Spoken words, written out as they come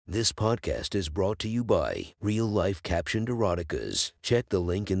This podcast is brought to you by Real Life Captioned Eroticas. Check the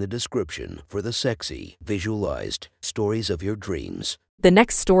link in the description for the sexy, visualized stories of your dreams. The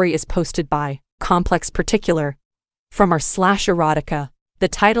next story is posted by Complex Particular from our /erotica. The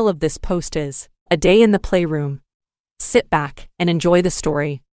title of this post is A Day in the Playroom. Sit back and enjoy the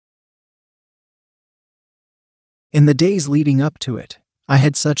story. In the days leading up to it, I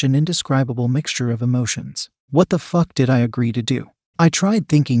had such an indescribable mixture of emotions. What the fuck did I agree to do? I tried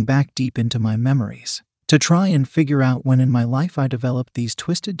thinking back deep into my memories to try and figure out when in my life I developed these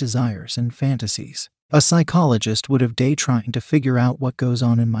twisted desires and fantasies. A psychologist would have day trying to figure out what goes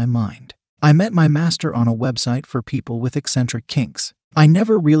on in my mind. I met my master on a website for people with eccentric kinks. I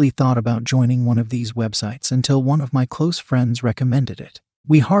never really thought about joining one of these websites until one of my close friends recommended it.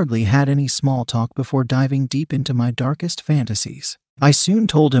 We hardly had any small talk before diving deep into my darkest fantasies. I soon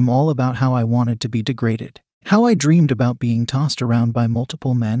told him all about how I wanted to be degraded, how I dreamed about being tossed around by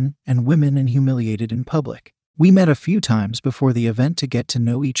multiple men and women and humiliated in public. We met a few times before the event to get to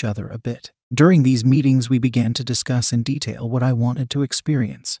know each other a bit. During these meetings, we began to discuss in detail what I wanted to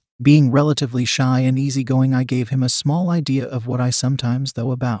experience. Being relatively shy and easygoing, I gave him a small idea of what I sometimes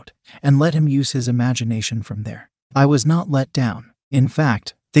thought about, and let him use his imagination from there. I was not let down. In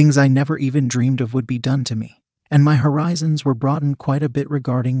fact, things I never even dreamed of would be done to me, and my horizons were broadened quite a bit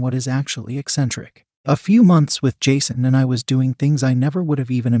regarding what is actually eccentric. A few months with Jason and I was doing things I never would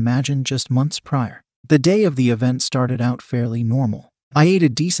have even imagined just months prior. The day of the event started out fairly normal. I ate a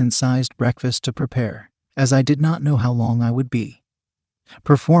decent-sized breakfast to prepare, as I did not know how long I would be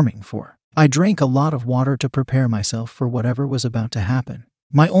performing for. I drank a lot of water to prepare myself for whatever was about to happen.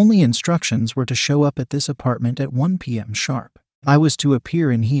 My only instructions were to show up at this apartment at 1 p.m. sharp. I was to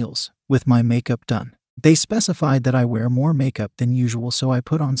appear in heels, with my makeup done. They specified that I wear more makeup than usual, so I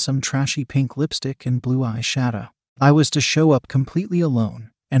put on some trashy pink lipstick and blue eyeshadow. I was to show up completely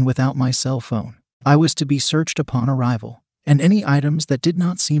alone, and without my cell phone. I was to be searched upon arrival, and any items that did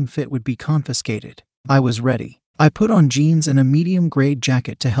not seem fit would be confiscated. I was ready. I put on jeans and a medium-grade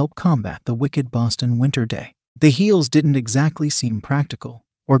jacket to help combat the wicked Boston winter day. The heels didn't exactly seem practical,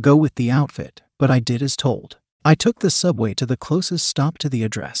 or go with the outfit, but I did as told. I took the subway to the closest stop to the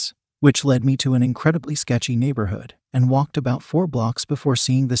address, which led me to an incredibly sketchy neighborhood, and walked about 4 blocks before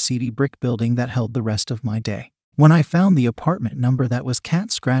seeing the seedy brick building that held the rest of my day. When I found the apartment number that was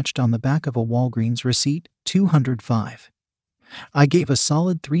cat-scratched on the back of a Walgreens receipt, 205, I gave a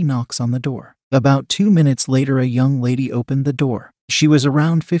solid 3 knocks on the door. About 2 minutes later, a young lady opened the door. She was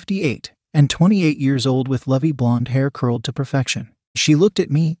around 58 and 28 years old with lovely blonde hair curled to perfection. She looked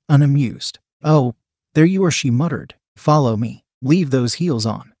at me, unamused. "Oh, there you are," she muttered. "Follow me. Leave those heels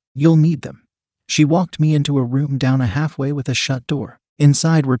on. You'll need them." She walked me into a room down a halfway with a shut door.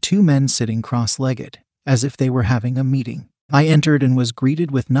 Inside were 2 men sitting cross-legged, as if they were having a meeting. I entered and was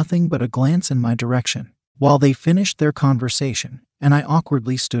greeted with nothing but a glance in my direction, while they finished their conversation, and I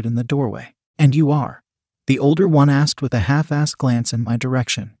awkwardly stood in the doorway. "And you are?" the older one asked with a half-assed glance in my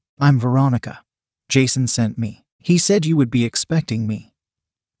direction. "I'm Veronica. Jason sent me. He said you would be expecting me.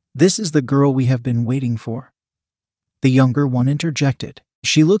 This is the girl we have been waiting for," the younger one interjected.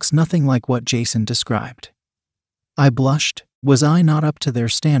 "She looks nothing like what Jason described." I blushed. Was I not up to their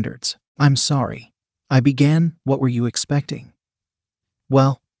standards? "I'm sorry," I began. "What were you expecting?"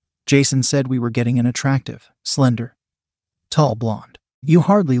 "Well, Jason said we were getting an attractive, slender, tall blonde. You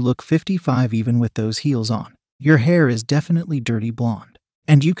hardly look 55 even with those heels on. Your hair is definitely dirty blonde,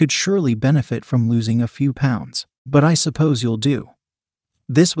 and you could surely benefit from losing a few pounds. But I suppose you'll do."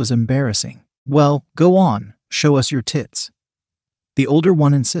 This was embarrassing. "Well, go on, show us your tits," the older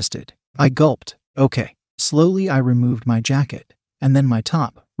one insisted. I gulped. "Okay." Slowly I removed my jacket, and then my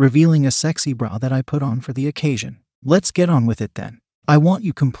top, revealing a sexy bra that I put on for the occasion. "Let's get on with it then. I want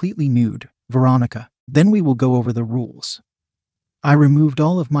you completely nude, Veronica. Then we will go over the rules." I removed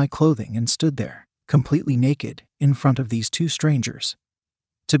all of my clothing and stood there, completely naked, in front of these 2 strangers,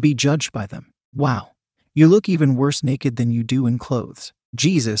 to be judged by them. "Wow, you look even worse naked than you do in clothes.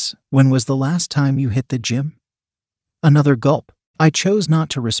 Jesus, when was the last time you hit the gym?" Another gulp. I chose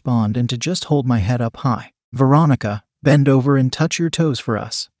not to respond and to just hold my head up high. "Veronica, bend over and touch your toes for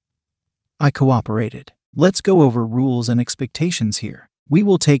us." I cooperated. "Let's go over rules and expectations here. We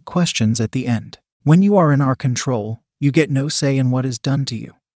will take questions at the end. When you are in our control, you get no say in what is done to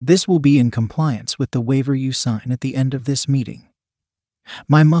you. This will be in compliance with the waiver you sign at the end of this meeting."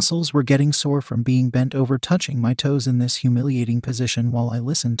 My muscles were getting sore from being bent over, touching my toes in this humiliating position while I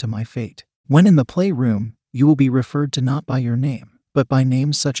listened to my fate. "When in the playroom, you will be referred to not by your name, but by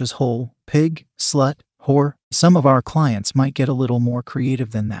names such as hole, pig, slut, whore. Some of our clients might get a little more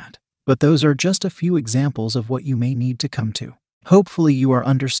creative than that, but those are just a few examples of what you may need to come to. Hopefully you are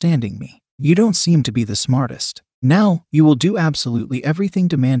understanding me. You don't seem to be the smartest. Now, you will do absolutely everything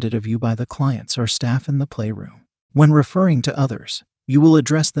demanded of you by the clients or staff in the playroom. When referring to others, you will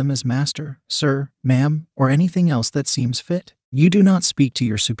address them as master, sir, ma'am, or anything else that seems fit. You do not speak to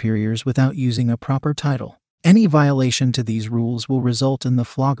your superiors without using a proper title. Any violation to these rules will result in the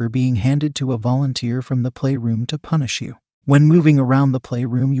flogger being handed to a volunteer from the playroom to punish you. When moving around the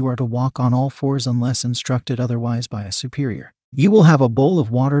playroom, you are to walk on all fours unless instructed otherwise by a superior. You will have a bowl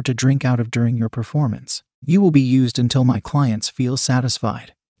of water to drink out of during your performance. You will be used until my clients feel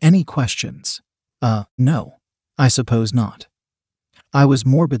satisfied. Any questions? No. I suppose not. I was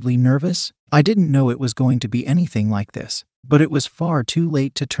morbidly nervous. I didn't know it was going to be anything like this, but it was far too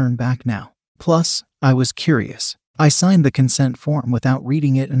late to turn back now. Plus, I was curious. I signed the consent form without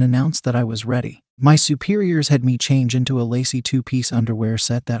reading it and announced that I was ready. My superiors had me change into a lacy two-piece underwear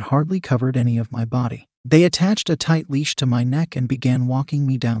set that hardly covered any of my body. They attached a tight leash to my neck and began walking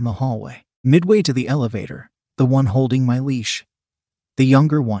me down the hallway. Midway to the elevator, the one holding my leash, the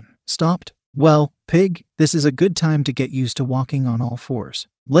younger one, stopped. Well, Pig, this is a good time to get used to walking on all fours.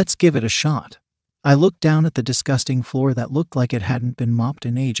 Let's give it a shot. I looked down at the disgusting floor that looked like it hadn't been mopped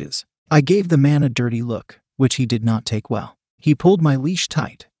in ages. I gave the man a dirty look, which he did not take well. He pulled my leash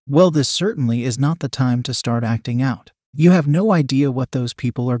tight. Well, this certainly is not the time to start acting out. You have no idea what those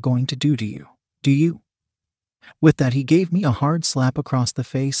people are going to do to you, do you? With that, he gave me a hard slap across the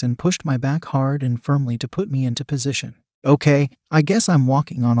face and pushed my back hard and firmly to put me into position. Okay, I guess I'm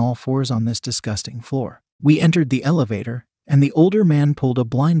walking on all fours on this disgusting floor. We entered the elevator, and the older man pulled a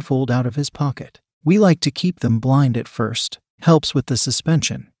blindfold out of his pocket. We like to keep them blind at first. Helps with the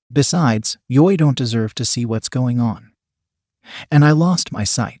suspension. Besides, you don't deserve to see what's going on. And I lost my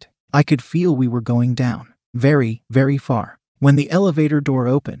sight. I could feel we were going down. Very, very far. When the elevator door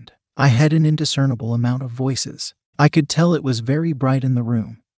opened, I had an indiscernible amount of voices. I could tell it was very bright in the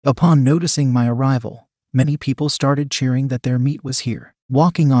room. Upon noticing my arrival, many people started cheering that their meat was here.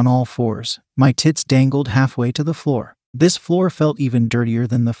 Walking on all fours, my tits dangled halfway to the floor. This floor felt even dirtier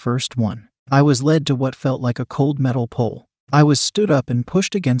than the first one. I was led to what felt like a cold metal pole. I was stood up and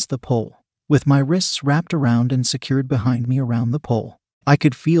pushed against the pole, with my wrists wrapped around and secured behind me around the pole. I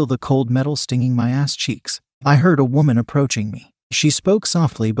could feel the cold metal stinging my ass cheeks. I heard a woman approaching me. She spoke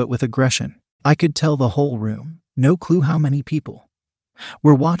softly but with aggression. I could tell the whole room, no clue how many people,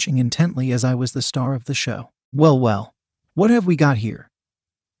 were watching intently as I was the star of the show. Well, what have we got here?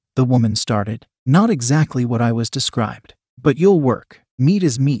 The woman started. Not exactly what I was described, but you'll work. Meat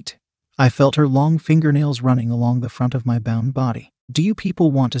is meat. I felt her long fingernails running along the front of my bound body. Do you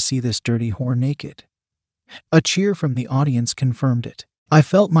people want to see this dirty whore naked? A cheer from the audience confirmed it. I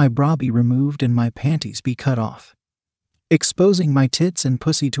felt my bra be removed and my panties be cut off, exposing my tits and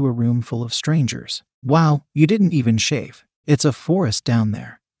pussy to a room full of strangers. Wow, you didn't even shave. It's a forest down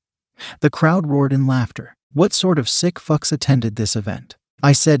there. The crowd roared in laughter. What sort of sick fucks attended this event?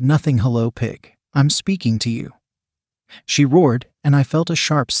 I said nothing. Hello, Pig. I'm speaking to you. She roared, and I felt a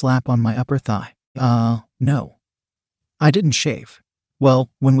sharp slap on my upper thigh. No. I didn't shave. Well,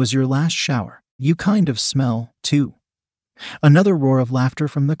 when was your last shower? You kind of smell, too. Another roar of laughter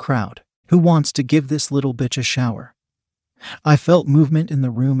from the crowd. Who wants to give this little bitch a shower? I felt movement in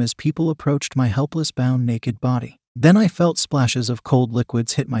the room as people approached my helpless, bound, naked body. Then I felt splashes of cold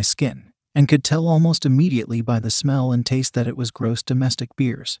liquids hit my skin, and could tell almost immediately by the smell and taste that it was gross domestic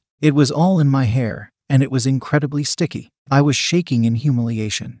beers. It was all in my hair, and it was incredibly sticky. I was shaking in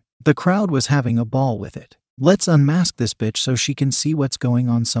humiliation. The crowd was having a ball with it. Let's unmask this bitch so she can see what's going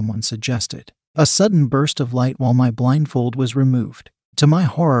on, someone suggested. A sudden burst of light while my blindfold was removed. To my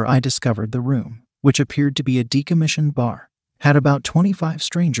horror, I discovered the room, which appeared to be a decommissioned bar, had about 25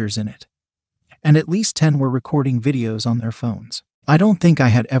 strangers in it, and at least 10 were recording videos on their phones. I don't think I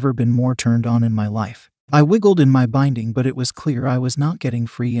had ever been more turned on in my life. I wiggled in my binding, but it was clear I was not getting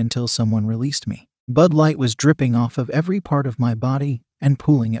free until someone released me. Bud Light was dripping off of every part of my body and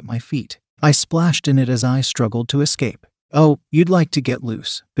pooling at my feet. I splashed in it as I struggled to escape. Oh, you'd like to get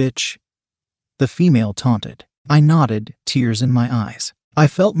loose, bitch? The female taunted. I nodded, tears in my eyes. I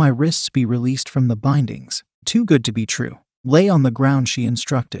felt my wrists be released from the bindings. Too good to be true. Lay on the ground, she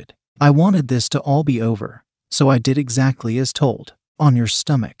instructed. I wanted this to all be over, so I did exactly as told. On your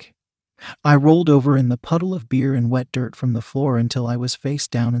stomach. I rolled over in the puddle of beer and wet dirt from the floor until I was face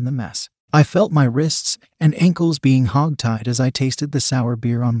down in the mess. I felt my wrists and ankles being hogtied as I tasted the sour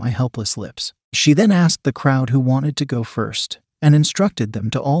beer on my helpless lips. She then asked the crowd who wanted to go first, and instructed them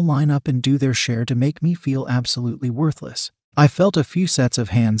to all line up and do their share to make me feel absolutely worthless. I felt a few sets of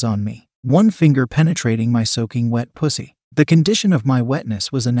hands on me, one finger penetrating my soaking wet pussy. The condition of my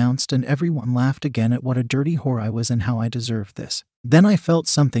wetness was announced and everyone laughed again at what a dirty whore I was and how I deserved this. Then I felt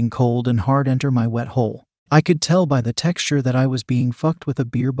something cold and hard enter my wet hole. I could tell by the texture that I was being fucked with a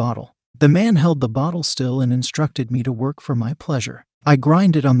beer bottle. The man held the bottle still and instructed me to work for my pleasure. I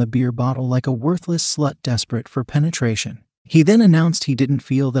grinded on the beer bottle like a worthless slut desperate for penetration. He then announced he didn't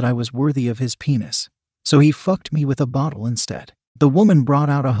feel that I was worthy of his penis, so he fucked me with a bottle instead. The woman brought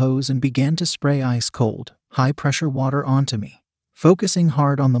out a hose and began to spray ice-cold, high-pressure water onto me, focusing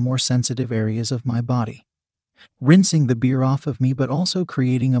hard on the more sensitive areas of my body, rinsing the beer off of me but also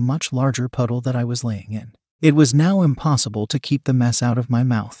creating a much larger puddle that I was laying in. It was now impossible to keep the mess out of my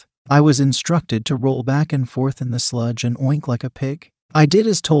mouth. I was instructed to roll back and forth in the sludge and oink like a pig. I did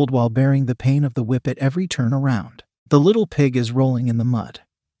as told while bearing the pain of the whip at every turn around. The little pig is rolling in the mud.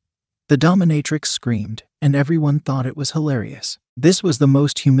 The dominatrix screamed, and everyone thought it was hilarious. This was the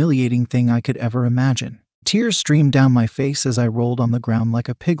most humiliating thing I could ever imagine. Tears streamed down my face as I rolled on the ground like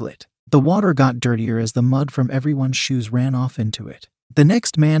a piglet. The water got dirtier as the mud from everyone's shoes ran off into it. The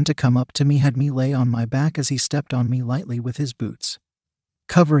next man to come up to me had me lay on my back as he stepped on me lightly with his boots,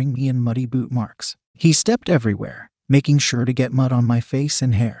 covering me in muddy boot marks. He stepped everywhere, making sure to get mud on my face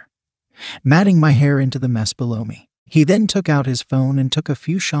and hair, matting my hair into the mess below me. He then took out his phone and took a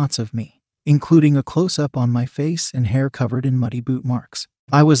few shots of me, including a close-up on my face and hair covered in muddy boot marks.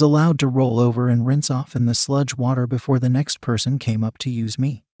 I was allowed to roll over and rinse off in the sludge water before the next person came up to use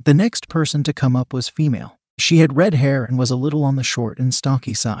me. The next person to come up was female. She had red hair and was a little on the short and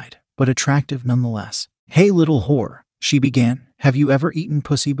stocky side, but attractive nonetheless. "Hey little whore," she began, "have you ever eaten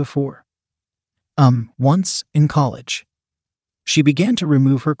pussy before?" Once, in college." She began to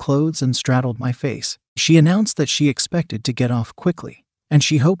remove her clothes and straddled my face. She announced that she expected to get off quickly, and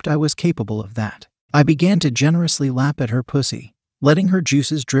she hoped I was capable of that. I began to generously lap at her pussy, letting her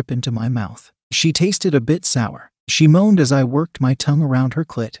juices drip into my mouth. She tasted a bit sour. She moaned as I worked my tongue around her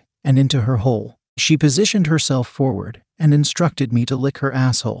clit and into her hole. She positioned herself forward and instructed me to lick her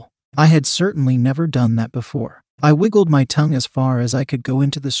asshole. I had certainly never done that before. I wiggled my tongue as far as I could go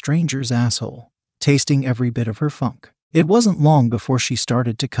into the stranger's asshole, tasting every bit of her funk. It wasn't long before she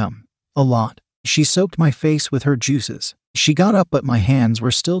started to come. A lot. She soaked my face with her juices. She got up but my hands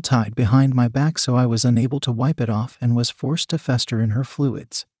were still tied behind my back so I was unable to wipe it off and was forced to fester in her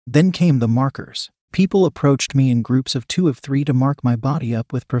fluids. Then came the markers. People approached me in groups of 2 of 3 to mark my body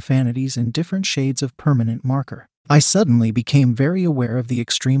up with profanities and different shades of permanent marker. I suddenly became very aware of the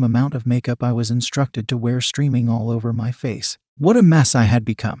extreme amount of makeup I was instructed to wear streaming all over my face. What a mess I had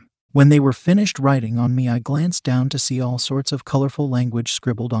become. When they were finished writing on me, I glanced down to see all sorts of colorful language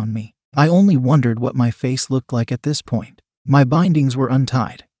scribbled on me. I only wondered what my face looked like at this point. My bindings were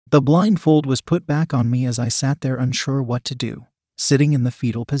untied. The blindfold was put back on me as I sat there unsure what to do, sitting in the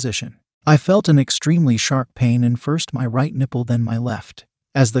fetal position. I felt an extremely sharp pain in first my right nipple then my left,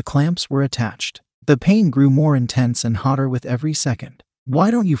 as the clamps were attached. The pain grew more intense and hotter with every second.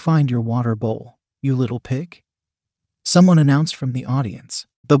 "Why don't you find your water bowl, you little pig?" someone announced from the audience.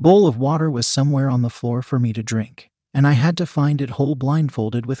 The bowl of water was somewhere on the floor for me to drink, and I had to find it whole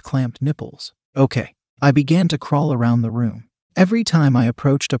blindfolded with clamped nipples. Okay. I began to crawl around the room. Every time I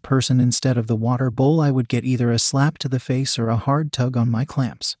approached a person instead of the water bowl, I would get either a slap to the face or a hard tug on my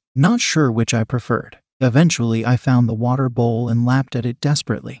clamps. Not sure which I preferred. Eventually, I found the water bowl and lapped at it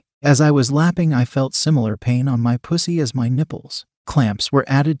desperately. As I was lapping, I felt similar pain on my pussy as my nipples. Clamps were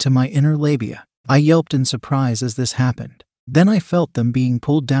added to my inner labia. I yelped in surprise as this happened. Then I felt them being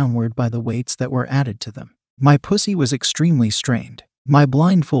pulled downward by the weights that were added to them. My pussy was extremely strained. My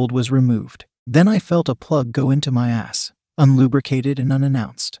blindfold was removed. Then I felt a plug go into my ass, unlubricated and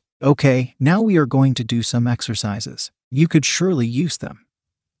unannounced. "Okay, now we are going to do some exercises. You could surely use them,"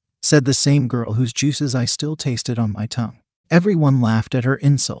 said the same girl whose juices I still tasted on my tongue. Everyone laughed at her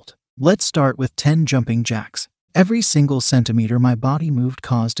insult. "Let's start with 10 jumping jacks." Every single centimeter my body moved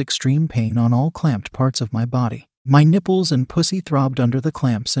caused extreme pain on all clamped parts of my body. My nipples and pussy throbbed under the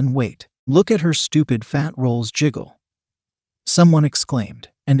clamps and weight. "Look at her stupid fat rolls jiggle," someone exclaimed,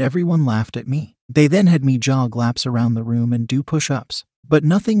 and everyone laughed at me. They then had me jog laps around the room and do push-ups. But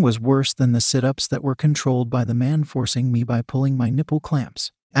nothing was worse than the sit-ups that were controlled by the man forcing me by pulling my nipple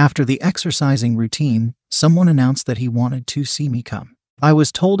clamps. After the exercising routine, someone announced that he wanted to see me come. I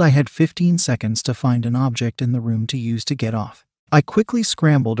was told I had 15 seconds to find an object in the room to use to get off. I quickly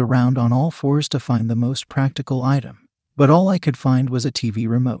scrambled around on all fours to find the most practical item, but all I could find was a TV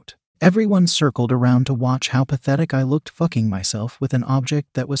remote. Everyone circled around to watch how pathetic I looked fucking myself with an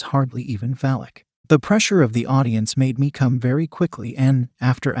object that was hardly even phallic. The pressure of the audience made me come very quickly and,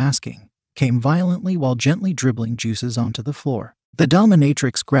 after asking, came violently while gently dribbling juices onto the floor. The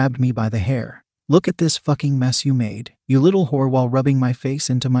dominatrix grabbed me by the hair, Look at this fucking mess you made, you little whore, while rubbing my face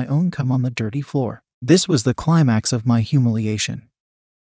into my own cum on the dirty floor. This was the climax of my humiliation.